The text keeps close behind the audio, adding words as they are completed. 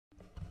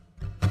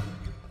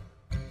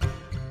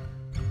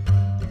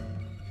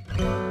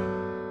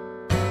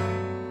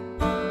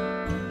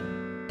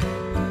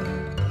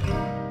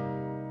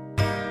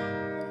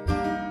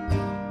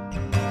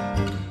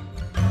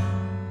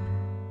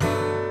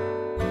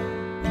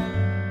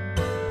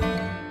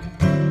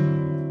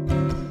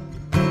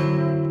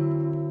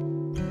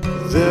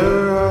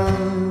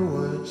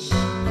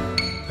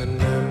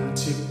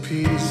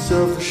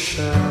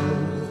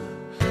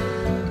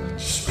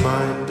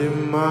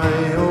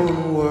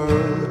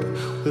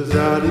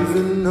without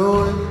even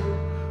knowing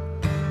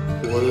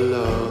what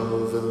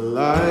love and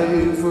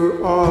life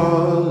were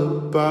all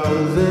about.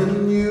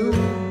 Then you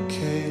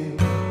came,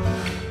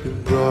 you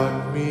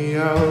brought me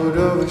out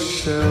of a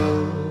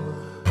shell.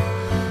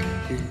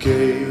 You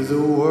gave the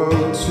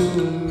world to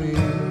me,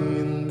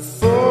 and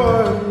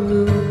before I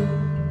knew,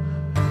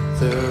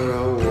 there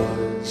I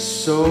was,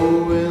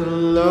 so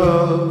in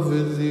love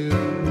with you.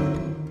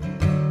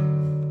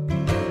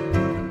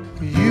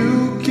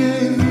 You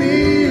gave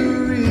me a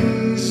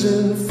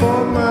reason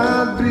for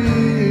my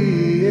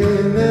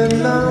being, and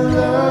I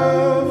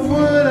love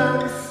what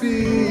I'm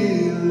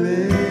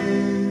feeling.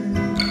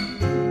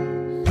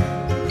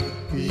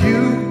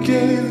 You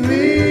gave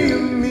me a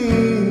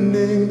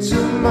meaning to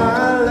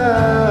my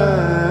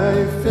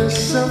life.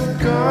 Yes, I've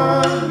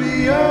gone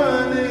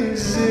beyond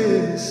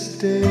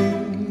existing,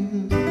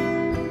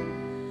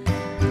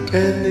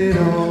 and it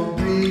all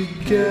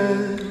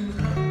began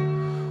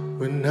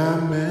when I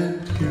met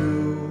you.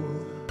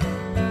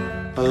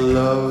 I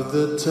love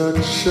the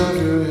touch of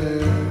your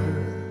hair,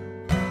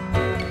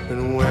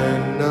 and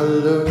when I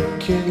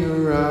look in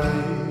your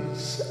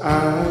eyes,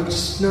 I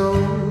just know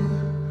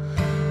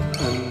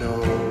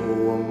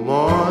I'm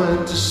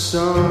on to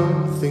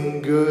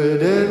something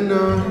good, and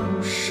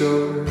I'm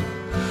sure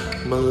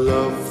my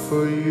love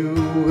for you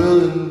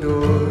will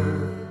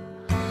endure.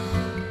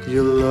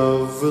 Your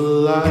love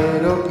will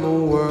light up my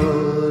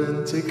world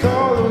and take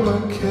all of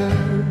my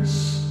cares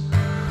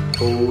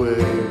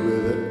away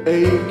with an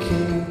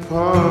aching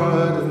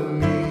part of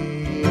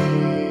me.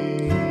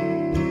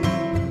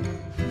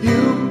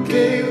 You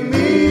gave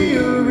me a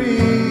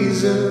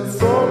reason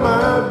for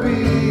my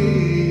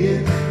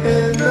being,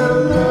 and I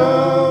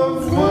love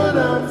what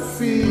I'm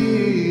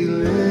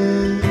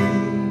feeling.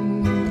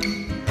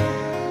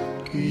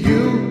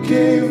 You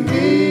gave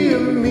me a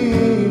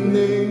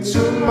meaning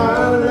to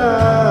my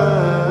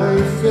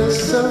life.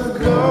 Yes, I've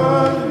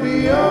gone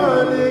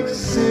beyond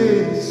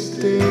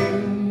existing,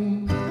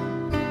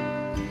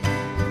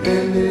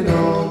 and it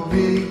all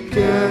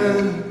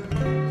began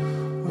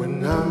when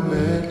I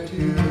met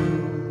you.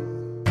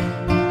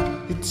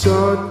 You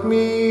taught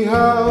me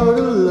how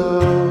to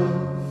love.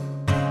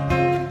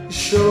 You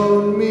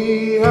showed me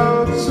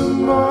how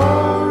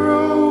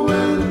tomorrow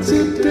and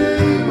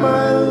today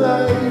my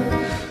life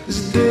is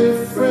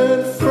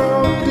different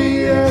from the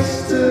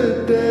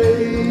yesterday.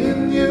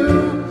 And you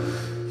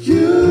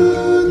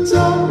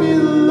taught me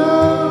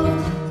love,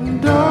 and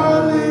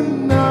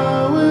darling,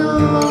 I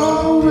will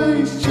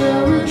always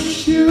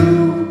cherish you.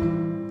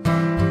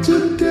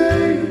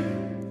 Today,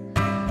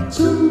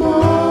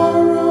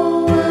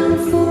 tomorrow, and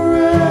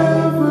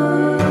forever.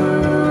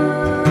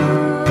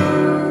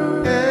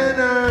 And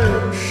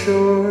I'm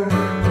sure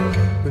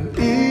when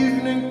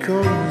evening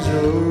comes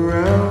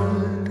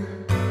around,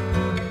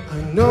 I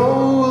know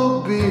we'll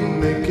be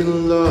making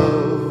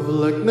love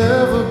like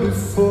never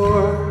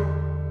before.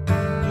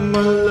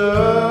 My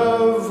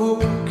love, who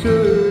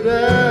could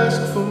ask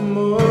for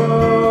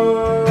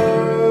more?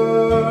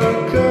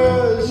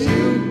 'Cause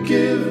you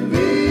give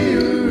me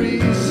a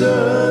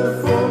reason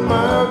for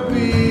my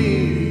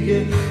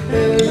being,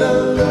 and I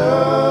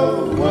love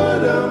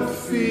what I'm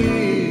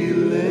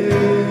feeling.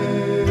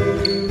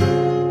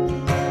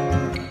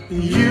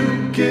 You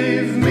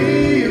gave me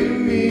a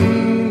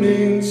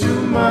meaning to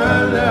my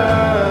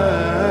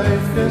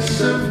life.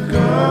 Yes,